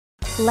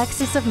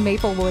Lexus of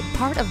Maplewood,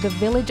 part of the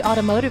Village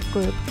Automotive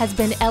Group, has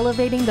been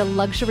elevating the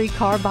luxury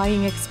car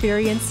buying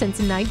experience since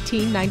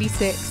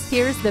 1996.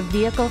 Here's the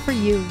vehicle for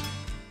you.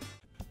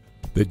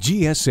 The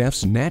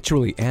GSF's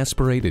naturally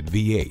aspirated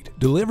V8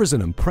 delivers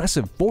an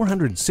impressive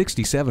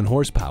 467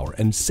 horsepower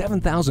and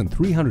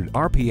 7,300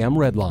 RPM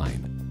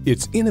redline.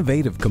 Its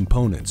innovative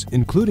components,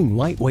 including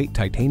lightweight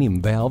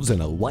titanium valves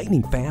and a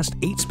lightning-fast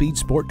 8-speed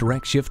sport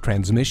direct shift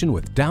transmission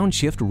with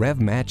downshift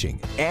rev matching,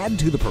 add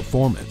to the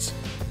performance.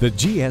 The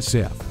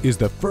GSF is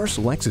the first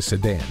Lexus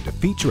sedan to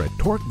feature a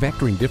torque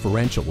vectoring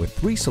differential with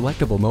 3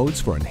 selectable modes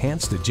for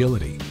enhanced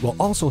agility, while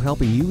also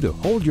helping you to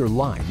hold your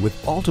line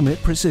with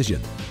ultimate precision.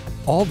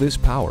 All this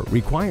power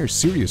requires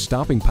serious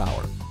stopping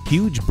power.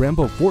 Huge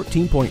Brembo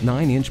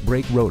 14.9-inch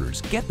brake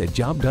rotors get the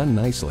job done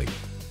nicely.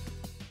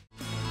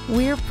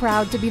 We're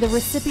proud to be the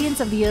recipients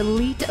of the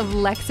Elite of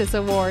Lexus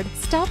Award.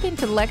 Stop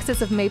into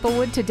Lexus of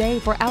Maplewood today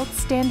for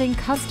outstanding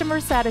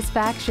customer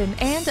satisfaction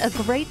and a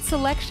great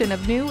selection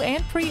of new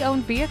and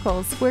pre-owned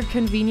vehicles. We're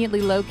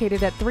conveniently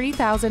located at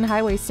 3000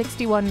 Highway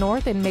 61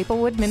 North in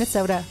Maplewood,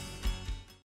 Minnesota.